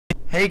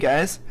Hey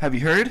guys, have you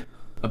heard?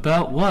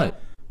 About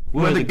what?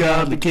 We're the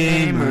godly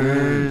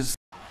gamers.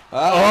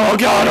 Oh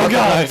god, oh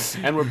god!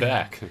 And we're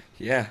back.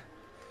 Yeah.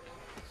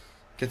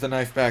 Get the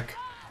knife back.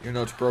 You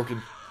know it's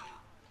broken.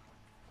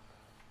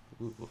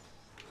 Ooh.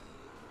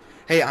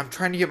 Hey, I'm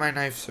trying to get my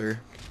knife, sir.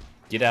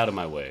 Get out of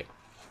my way.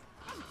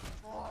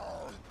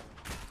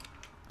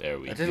 There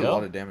we go. I did a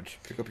lot of damage.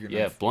 Pick up your knife.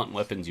 Yeah, blunt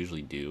weapons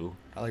usually do.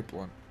 I like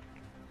blunt.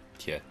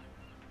 Yeah.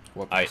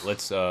 Weapons. Alright,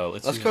 let's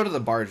go to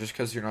the bar just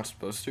because you're not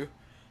supposed to.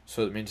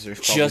 So it means there's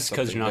probably just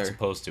because you're not there.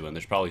 supposed to, and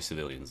there's probably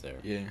civilians there.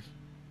 Yeah.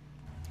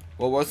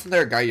 Well, wasn't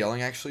there a guy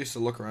yelling actually? So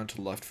look around to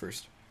the left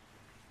first.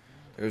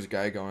 There's a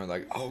guy going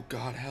like, "Oh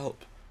God,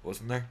 help!"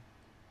 Wasn't there?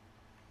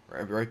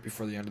 Right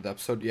before the end of the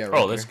episode. Yeah.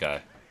 Right this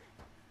guy.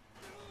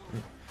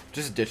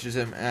 Just ditches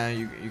him.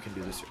 You can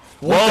do this.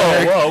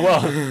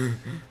 Whoa!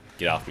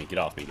 Get off me! Get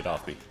off me! Get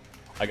off me!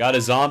 I got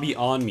a zombie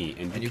on me,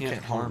 and you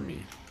can't harm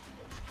me.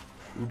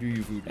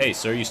 Voodoo. Hey,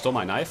 sir, you stole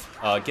my knife.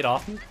 Get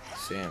off me!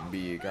 Sam B,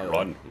 you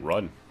gotta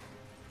run!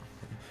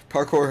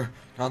 Parkour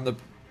on the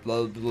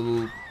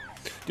little.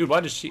 Dude,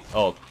 why does she?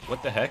 Oh,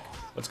 what the heck?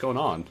 What's going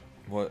on?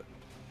 What?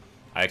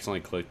 I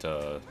accidentally clicked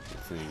the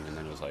thing, and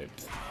then it was like.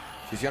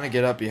 She's gonna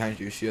get up behind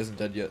you. She isn't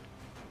dead yet.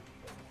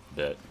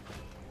 Bet.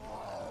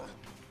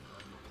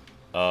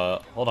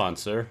 Hold on,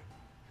 sir.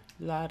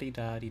 La di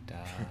da di da.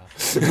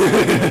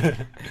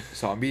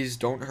 Zombies,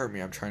 don't hurt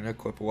me. I'm trying to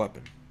equip a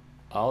weapon.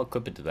 I'll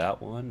equip it to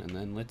that one, and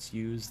then let's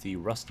use the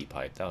rusty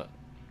pipe.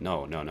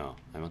 No.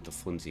 I want the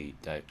flimsy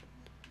type.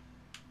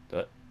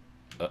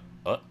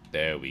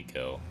 There we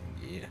go.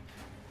 Yeah.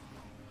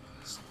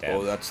 Stab.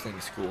 Oh, that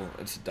thing's cool.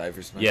 It's a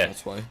diver's knife. Yeah.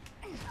 That's why.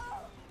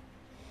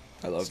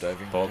 I love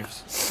diving Bog.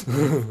 knives.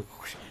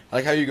 I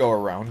like how you go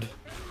around.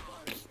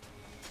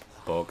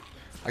 Bog.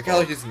 I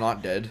like he's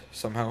not dead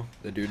somehow.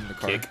 The dude in the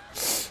car. Kick.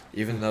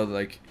 Even though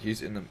like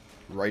he's in the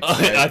right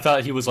side. I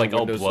thought he was like all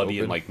Windows bloody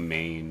open. and like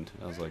maimed.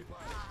 I was like,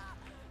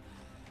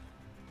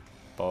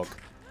 Bog.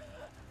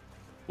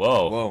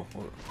 Whoa.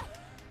 Whoa.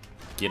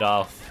 Get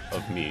off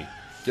of me.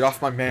 Get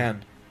off my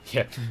man.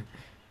 Yeah.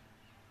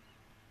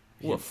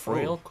 Ooh, a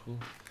frail. Cool.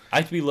 I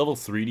have to be level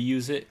 3 to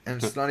use it.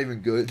 And it's not even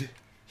good.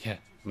 Yeah.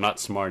 I'm not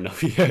smart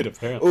enough yet,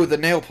 apparently. Oh, the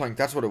nail plank.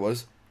 That's what it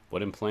was.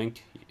 Wooden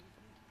plank?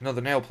 No,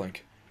 the nail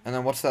plank. And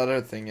then what's that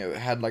other thing? It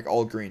had like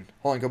all green.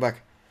 Hold on, go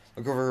back.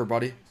 Look over her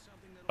body.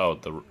 Oh,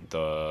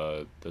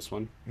 this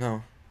one?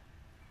 No.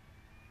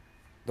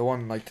 The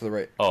one like to the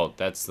right. Oh,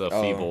 that's the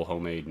feeble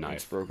homemade It's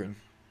knife. broken.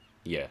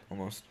 Yeah.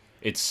 Almost.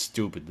 It's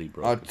stupidly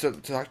broken.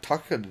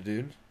 Talk to the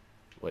dude.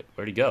 Wait,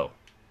 where'd he go?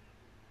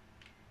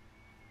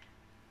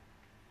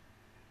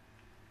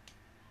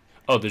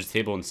 Oh, there's a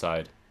table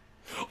inside.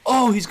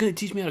 Oh, he's gonna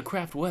teach me how to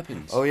craft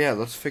weapons. Oh yeah,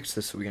 let's fix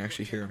this so we can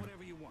actually hear him.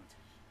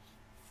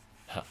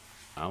 Huh,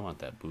 I want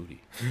that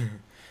booty.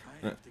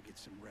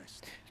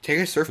 Take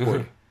a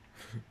surfboard.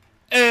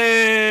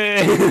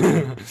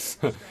 Hey!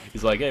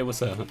 He's like, hey,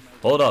 what's up?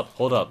 Hold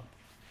up.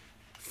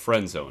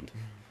 Friend zoned.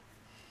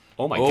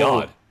 Oh my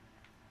god.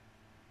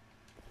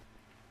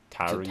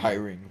 It's a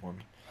tiring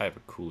one. I have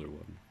a cooler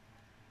one.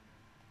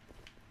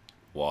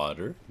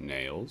 Water,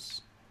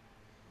 nails.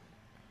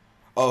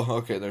 Oh,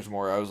 okay, there's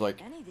more. I was like,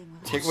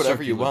 take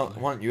whatever you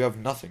want. You have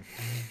nothing.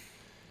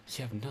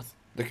 You have nothing.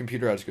 The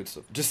computer has good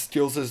stuff. Just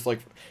steals his like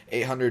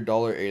 $800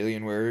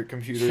 Alienware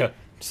computer. Yeah.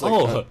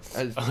 Like,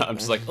 I'm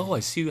just like, oh,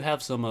 I see you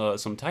have some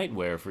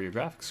Titanware for your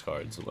graphics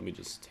card, so let me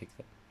just take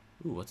that.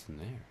 Ooh, what's in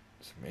there?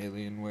 Some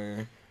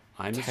Alienware.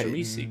 I'm Mr. Titan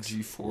Reese's.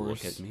 GeForce.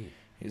 Look at me.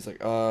 He's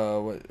like, what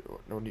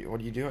are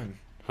you doing?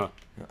 Huh?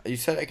 You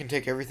said I can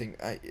take everything.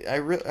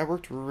 I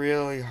worked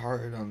really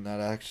hard on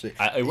that actually.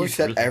 You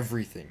said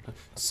everything.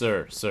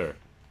 Sir. Do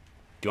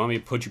you want me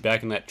to put you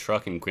back in that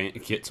truck and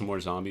get some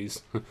more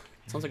zombies?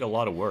 Sounds like a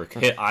lot of work.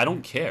 Hey, I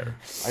don't care.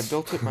 I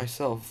built it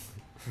myself.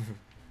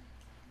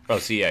 Oh,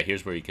 see, yeah,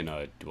 here's where you can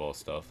do all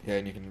stuff. Yeah,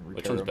 and you can repair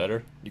Which one's them.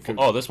 better?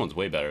 Oh, this one's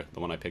way better. The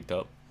one I picked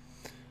up.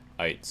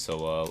 Alright,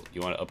 so you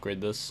want to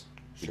upgrade this?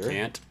 Sure. We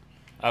can't.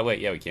 Oh, wait,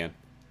 yeah, we can.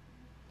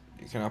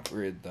 You can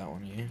upgrade that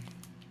one, yeah.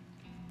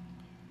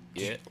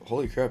 Yeah.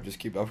 Holy crap, just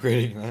keep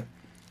upgrading that.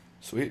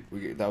 Sweet,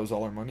 that was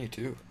all our money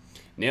too.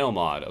 Nail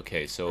mod.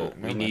 Okay, so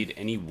we never need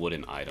any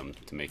wooden item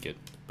to make it,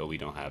 but we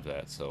don't have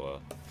that,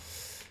 so,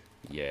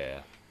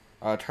 yeah.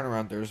 Turn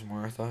around, there's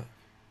more, I thought.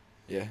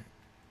 Yeah.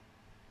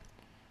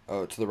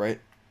 Oh, to the right.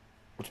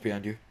 What's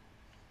behind you?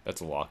 That's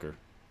a locker.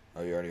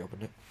 Oh, you already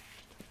opened it?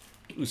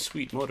 Ooh,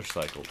 sweet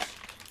motorcycles.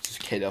 Just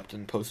Kate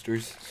Upton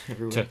posters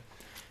everywhere.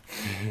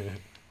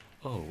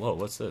 Oh, whoa,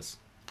 what's this?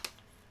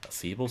 A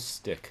feeble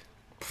stick.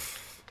 Pfft.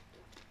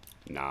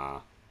 Nah.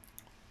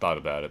 Thought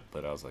about it,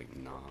 but I was like,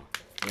 nah.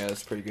 Yeah,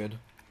 that's pretty good.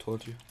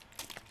 Told you.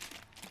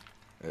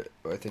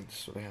 I think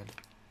this is what I had.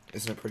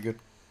 Isn't it pretty good?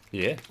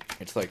 Yeah.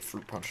 It's like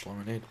fruit punch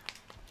lemonade.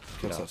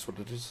 Guess that's what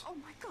it is. Oh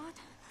my god.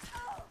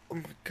 Oh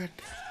my god.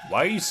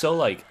 Why are you so,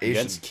 like, Asian.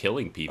 against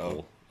killing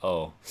people?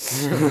 Oh.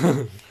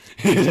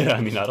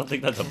 I mean, I don't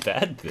think that's a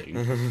bad thing.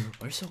 Why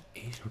are you so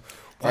Asian?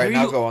 Why Alright, are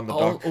now you go on the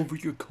all dock. over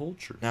your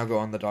culture? Now go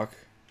on the dock.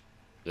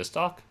 This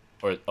dock?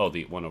 Or, oh,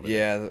 the one over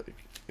there. Yeah,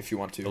 if you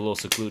want A to. little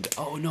secluded.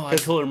 Oh no, I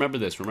totally remember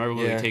this. Remember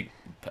when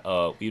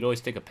we'd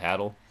always take a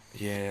paddle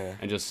Yeah.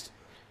 and just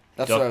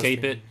That's what I duct was tape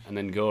it thinking. and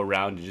then go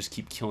around and just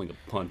keep killing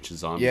a bunch of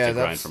zombies Yeah, to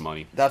grind that's for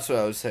money. that's what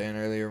I was saying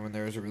earlier when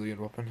there was a really good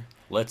weapon.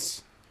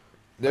 Let's.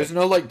 There's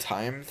no like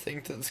time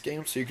thing to this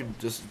game, so you can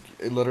just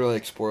literally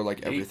explore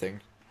like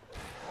everything.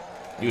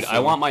 Dude, So, I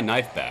want my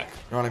knife back.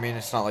 You know what I mean?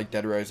 It's not like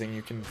Dead Rising.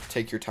 You can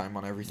take your time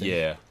on everything.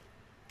 Yeah.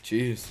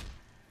 Jeez.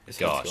 His head's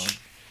Gosh.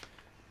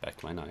 Back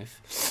to my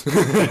knife.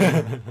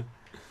 going.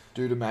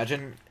 Dude,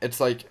 imagine it's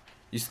like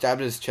you stab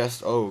his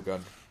chest. Oh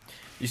god.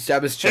 You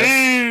stab his chest.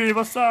 Hey,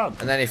 what's up?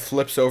 And then he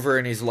flips over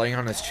and he's laying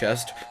on his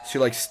chest. So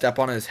you like step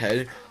on his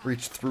head,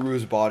 reach through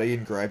his body,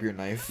 and grab your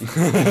knife.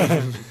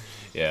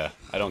 Yeah,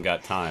 I don't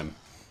got time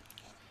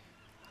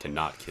to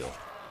not kill.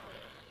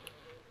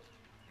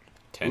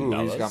 $10.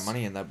 Ooh, he's got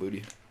money in that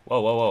booty. Whoa,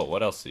 whoa, whoa!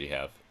 What else did he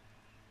have?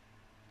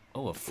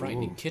 Oh, a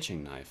frightening Ooh.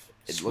 kitchen knife.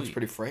 It looks Sweet.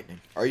 pretty frightening.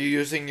 Are you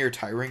using your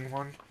tie-ring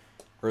one?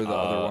 Or the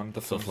other one?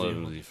 The flimsy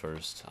one? flimsy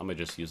first. I'm gonna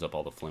just use up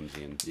all the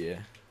flimsy and Yeah.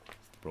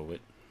 throw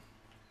it.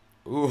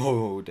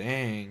 Ooh,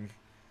 dang.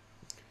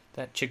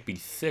 That chick be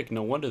thick.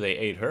 No wonder they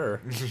ate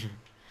her.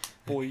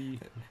 Boy.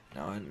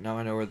 Now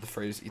I know where the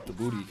phrase "eat the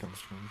booty" comes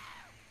from.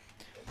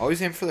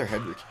 Always aim for their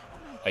head, Ricky.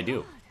 I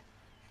do.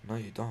 No,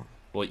 you don't.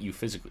 Well,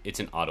 it's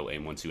an auto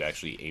aim once you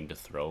actually aim to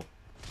throw.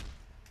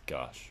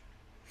 Gosh.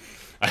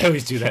 I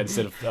always do that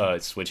instead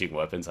of switching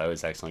weapons. I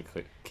always accidentally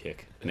click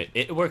kick. And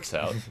it works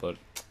out, but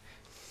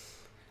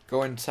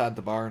Go inside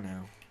the bar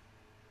now.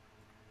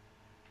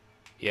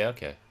 yeah,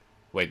 okay.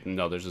 Wait,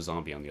 no, there's a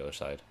zombie on the other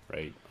side,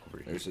 right over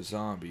here. There's a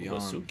zombie Ooh, a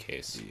on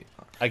suitcase. the-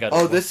 I got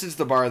Oh, it. this is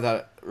the bar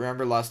that.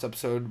 Remember last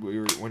episode we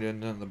went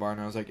into the bar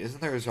and I was like,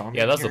 "Isn't there a zombie?"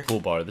 Yeah, in that's the here?" pool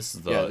bar. This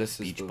is the Yeah, this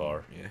beach is the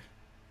bar. Yeah.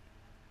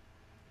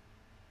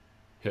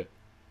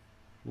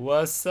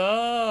 What's Aim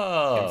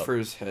up? for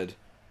his head.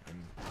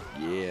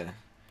 And yeah.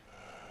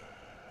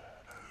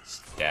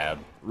 Stab.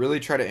 Really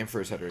try to aim for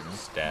his head right now.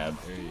 Stab.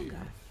 There you go.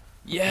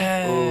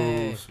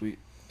 Yay! Oh, sweet.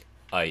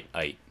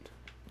 Aight.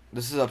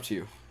 This is up to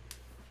you.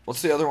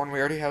 What's the other one we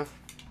already have?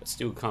 Let's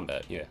do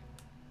combat, yeah.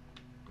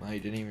 I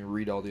didn't even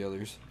read all the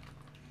others.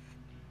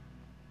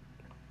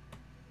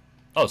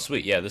 Oh,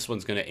 sweet, yeah, this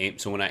one's gonna aim,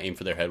 so when I aim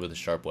for their head with a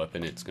sharp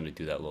weapon, it's gonna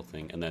do that little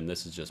thing. And then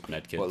this is just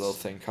medkits. What little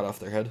thing cut off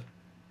their head?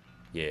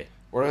 Yeah.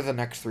 What are the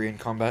next three in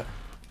combat?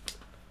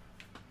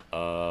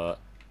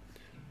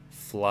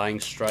 Flying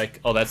strike.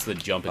 Oh, that's the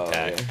jump Oh,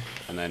 attack. yeah.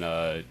 And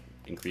then,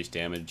 increased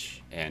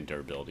damage and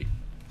durability,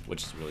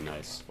 which is really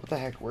nice. What the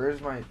heck? Where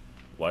is my...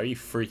 Why are you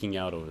freaking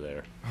out over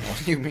there?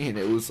 What do you mean?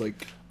 It was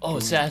like... Oh,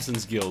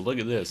 Assassin's Guild, look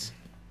at this.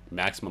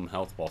 Maximum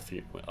health while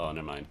oh,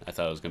 never mind. I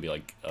thought it was gonna be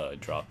like,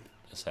 drop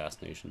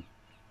assassination.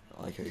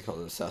 I like how you call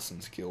it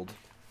Assassin's Guild.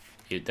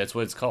 That's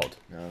what it's called.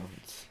 No,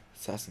 it's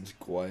Assassin's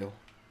Guile.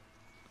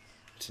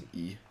 It's an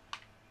E.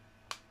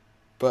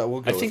 But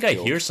we'll go I think with I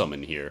guild. hear some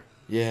in here.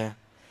 Yeah.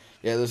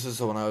 Yeah, this is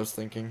the one I was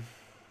thinking.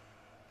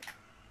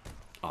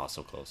 Oh,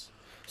 so close.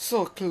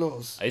 So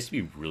close. I used to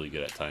be really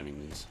good at timing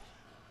these.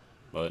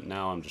 But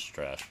now I'm just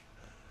trash.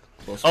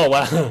 Close. Oh,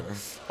 wow.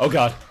 Oh,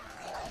 God.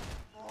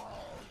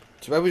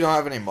 Too bad we don't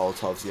have any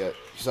Molotovs yet.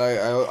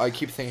 Because I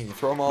keep thinking,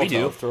 throw a Molotov, We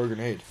do. throw a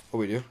grenade. Oh,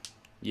 we do?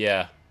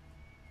 Yeah.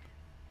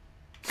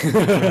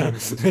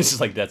 It's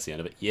just like, that's the end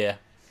of it. Yeah.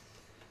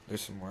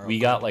 There's some more. We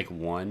got, like,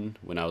 one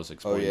when I was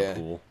exploring yeah. the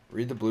pool.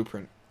 Read the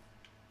blueprint.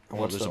 And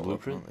Oh, what's there's a that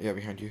blueprint? weapon? Yeah,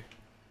 behind you.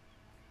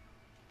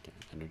 Okay,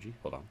 energy?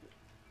 Hold on.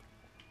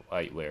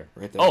 Wait, where?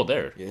 Right there. Oh,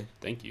 there. Yeah.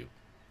 Thank you.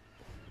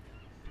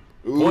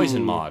 Ooh.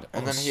 Poison mod.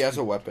 And Oh, then he has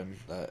a weapon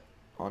that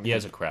on He him.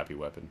 has a crappy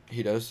weapon.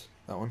 He does?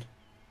 That one?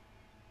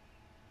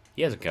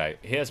 He has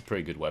a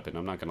pretty good weapon,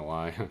 I'm not gonna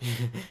lie.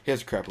 He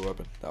has a crappy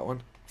weapon. That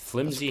one?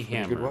 Flimsy That's a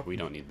pretty good hammer. weapon. We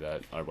don't need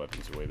that. Our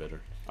weapons are way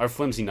better. Our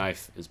flimsy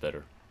knife is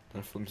better.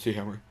 And a flimsy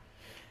hammer.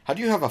 How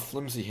do you have a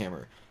flimsy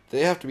hammer?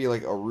 They have to be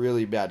like a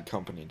really bad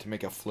company to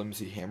make a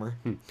flimsy hammer.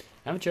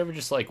 Haven't you ever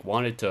just like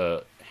wanted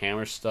to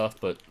hammer stuff,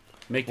 but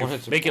make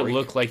Wanted to it break.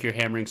 look like you're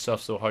hammering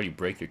stuff so hard you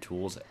break your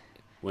tools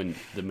when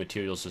the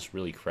material's just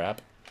really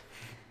crap?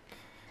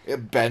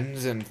 It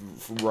bends and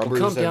Well, rubbers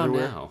calm down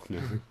everywhere. now.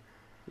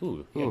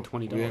 Ooh, he Ooh, had $20.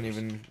 we didn't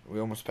even. We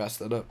almost passed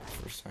that up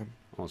first time.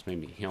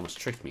 He almost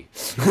tricked me.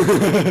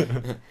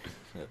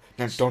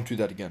 Now don't do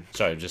that again.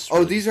 Sorry, just.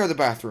 Oh, these are the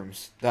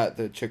bathrooms that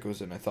the chick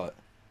was in. I thought.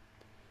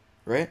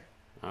 Right?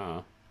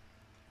 I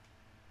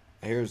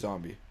hear a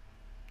zombie.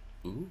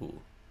 Ooh.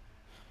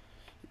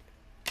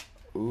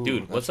 Ooh,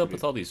 Dude, that's what's up pretty-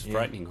 with all these yeah.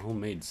 frightening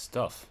homemade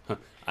stuff?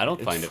 I don't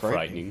It's find it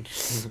frightening.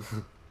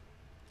 frightening.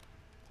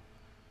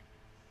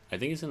 I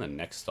think it's in the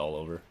next stall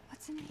over.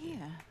 What's in here?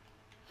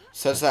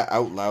 Says that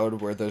out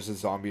loud where there's a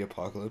zombie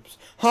apocalypse.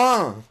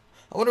 Huh?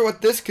 I wonder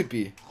what this could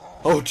be.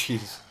 Oh,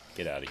 jeez.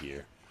 Get out of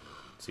here.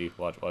 See,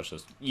 watch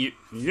this. Yeet.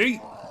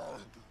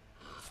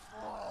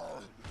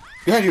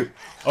 Behind you!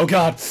 Oh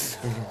God,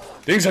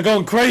 things are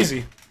going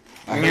crazy.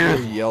 I heard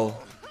her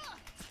yell.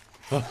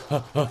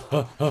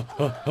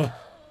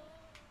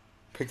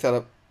 Pick that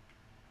up.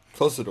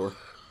 Close the door.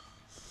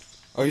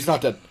 Oh, he's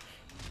not dead.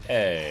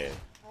 Hey,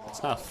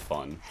 it's not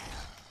fun.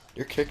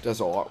 Your kick does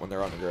a lot when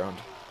they're on the ground.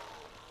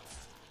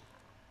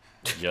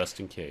 Just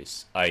in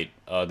case. Alright,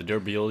 the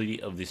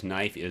durability of this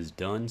knife is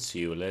done, so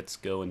let's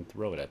go and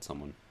throw it at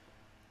someone.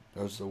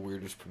 That was the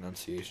weirdest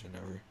pronunciation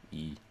ever.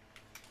 E.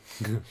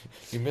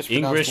 You mispronounced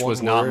English one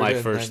was not word my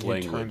and first then you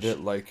language. turned it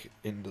like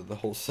into the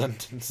whole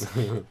sentence.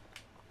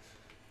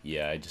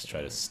 Yeah, I just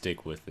try to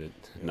stick with it,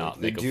 not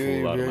make a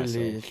fool out of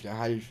myself.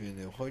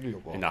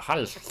 In the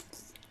house.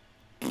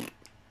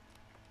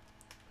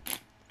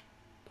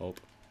 Oh.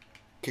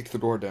 Kick the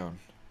door down.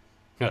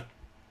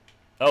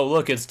 Oh,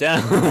 look, it's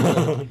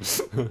down.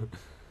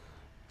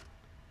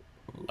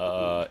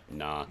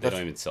 Nah, they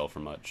don't even sell for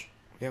much.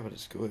 Yeah, but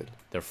it's good.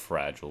 They're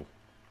fragile.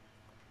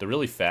 They're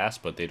really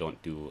fast, but they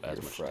don't do as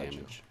They're much fragile.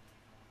 damage.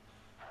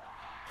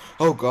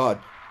 Oh God!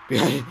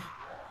 Behind.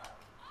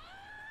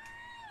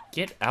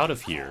 Get out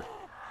of here.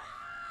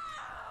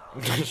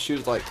 She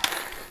was like.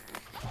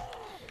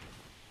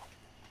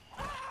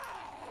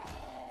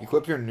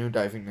 Equip your new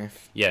diving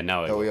knife. Yeah,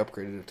 now That we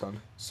upgraded a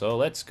ton. So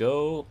let's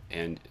go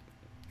and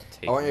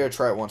take. I want you to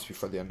try it once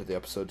before the end of the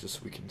episode, just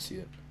so we can see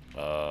it.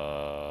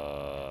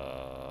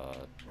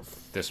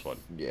 This one.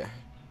 Yeah.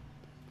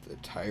 The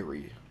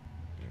Tyree.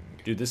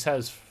 Dude, this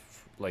has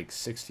like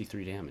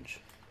 63 damage.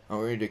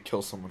 Oh, we need to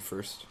kill someone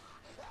first.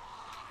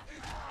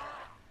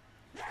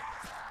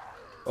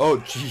 Oh,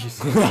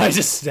 jeez. I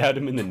just stabbed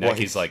him in the neck. Twice.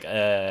 He's like,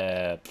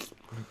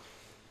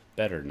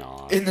 better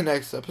not. In the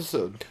next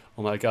episode.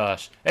 Oh my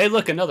gosh. Hey,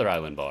 look, another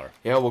island bar.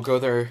 Yeah, we'll go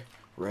there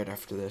right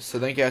after this. So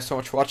thank you guys so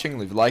much for watching.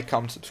 Leave a like,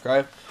 comment,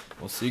 subscribe.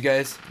 We'll see you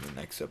guys in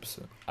the next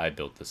episode. I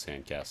built the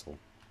sandcastle.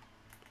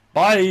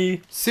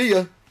 Bye. See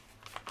ya.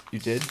 You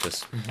did?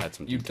 Just add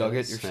some You details. dug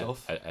it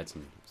yourself? Add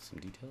some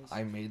details.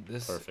 I made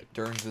this Perfect.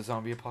 during the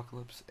zombie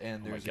apocalypse,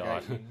 and Oh my there's a God.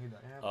 guy eating it.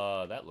 I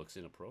have it. That looks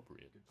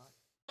inappropriate.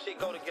 Shit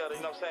go together,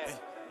 you know what I'm saying?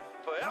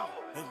 Forever.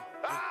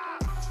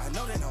 I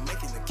know that I'm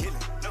making a killing.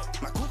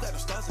 My crew got the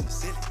stars in the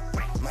city.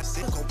 My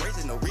city go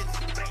brazen, no really.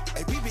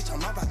 Hey, bitch,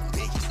 I'm all about them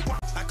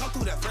biggies. I come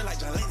through that fur like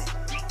John Lennon.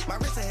 My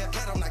wrist a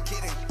Hellcat, I'm not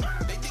kidding.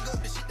 They